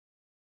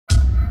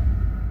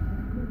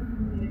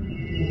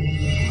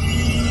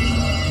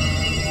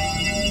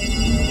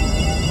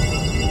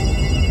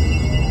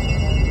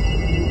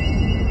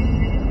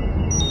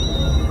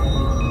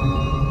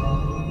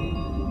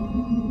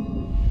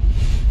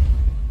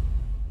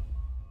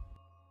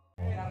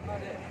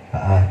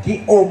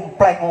Ki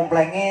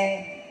ompleng-omplengnya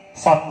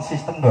sound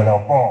system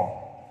dolopo.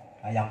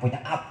 Yang punya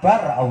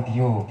akbar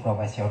audio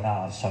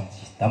profesional sound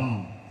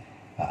system.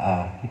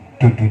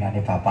 Dudunane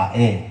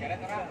bapake.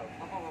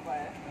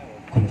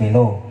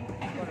 Gunpelo.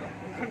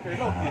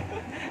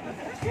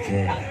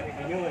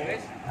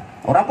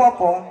 Ora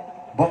apa-apa,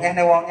 mbok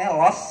kene wonge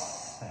los.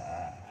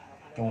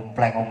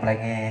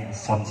 Ompleng-omplenge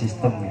sound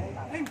system ya.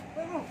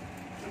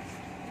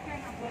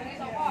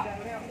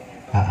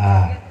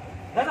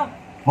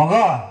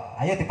 Monggo,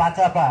 ayo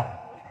dipanca, Bar.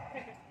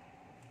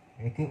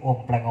 Iki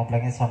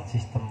ompleng-omplenge sound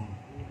system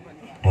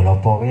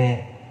dolopo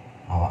kuwi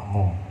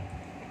awakmu.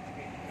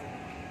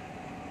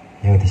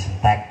 Yo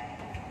disentek.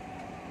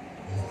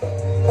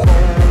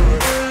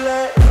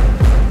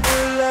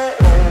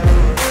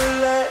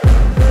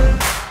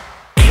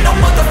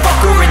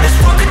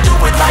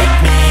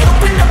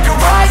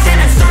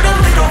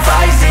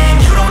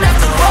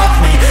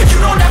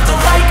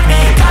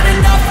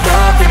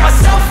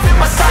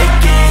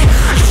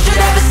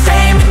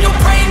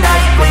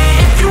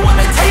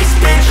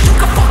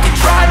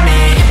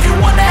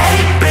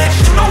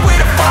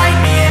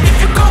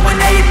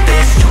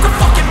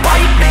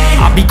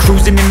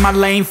 My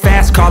lane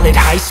fast, call it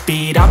high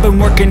speed. I've been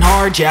working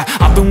hard, yeah,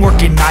 I've been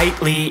working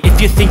nightly.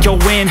 If you think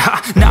you'll win, ha,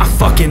 not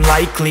fucking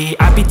likely.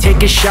 I be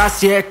taking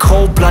shots, yeah,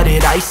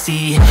 cold-blooded,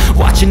 icy.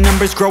 Watching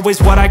numbers grow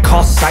is what I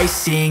call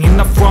sightseeing. In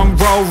the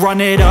front row, run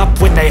it up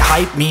when they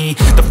hype me.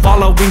 The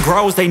following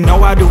grows, they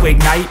know how to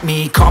ignite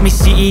me. Call me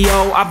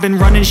CEO, I've been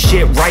running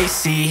shit right,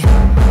 see.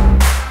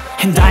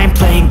 And I ain't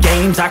playing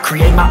games, I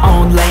create my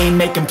own lane,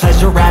 making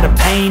pleasure out of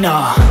pain,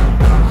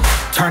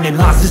 turning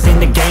losses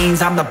into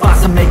gains. I'm the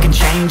boss, I'm making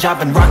change. I've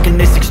been rocking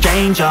this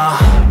exchange,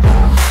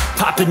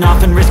 popping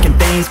off and risking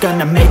things.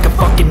 Gonna make a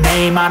fucking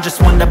name. I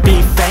just wanna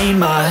be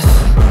famous,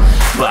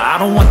 but I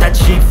don't want that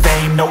cheap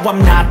fame. No,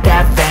 I'm not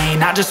that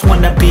vain. I just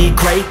wanna be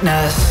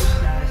greatness.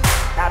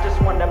 I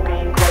just wanna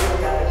be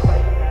greatness.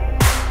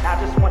 I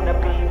just wanna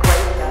be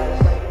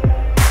greatness.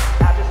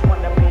 I just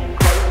wanna be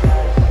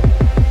greatness.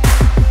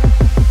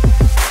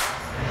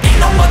 Ain't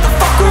no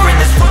motherfucker in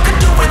this world could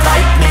do it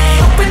like me.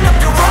 Open up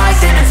your eyes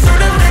and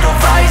insert a little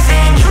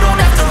rising. You don't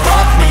have to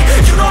love me,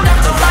 you don't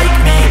have to like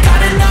me.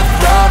 Got enough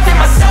love in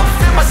myself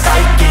and my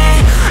psyche.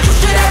 You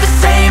should have the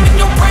same in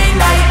your brain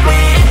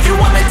nightly. If you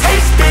wanna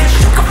taste, bitch,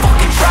 you can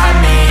fucking try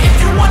me. If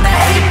you wanna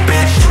hate,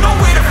 bitch, you know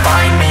where to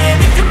find me. And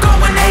if you go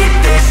and hate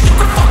this, you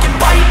can fucking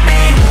bite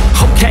me.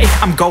 Okay,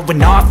 I'm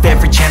going off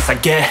every chance I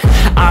get.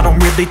 I don't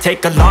really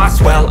take a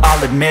loss, well,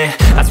 I'll admit.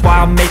 That's why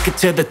I'll make it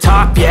to the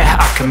top, yeah,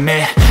 I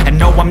commit. And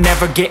no, I'm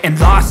never getting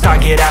lost, I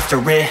get after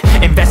it.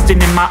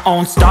 Investing in my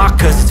own stock,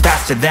 cause it's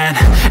faster than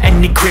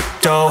any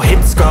crypto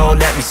hits go,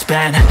 let me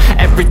spend.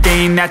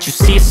 Everything that you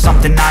see is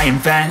something I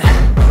invent,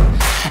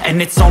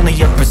 and it's only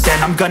a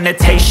percent. I'm gonna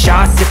take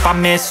shots, if I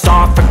miss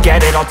all,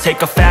 forget it, I'll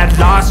take a fat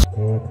loss.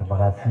 Oke, terima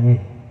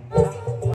kasih.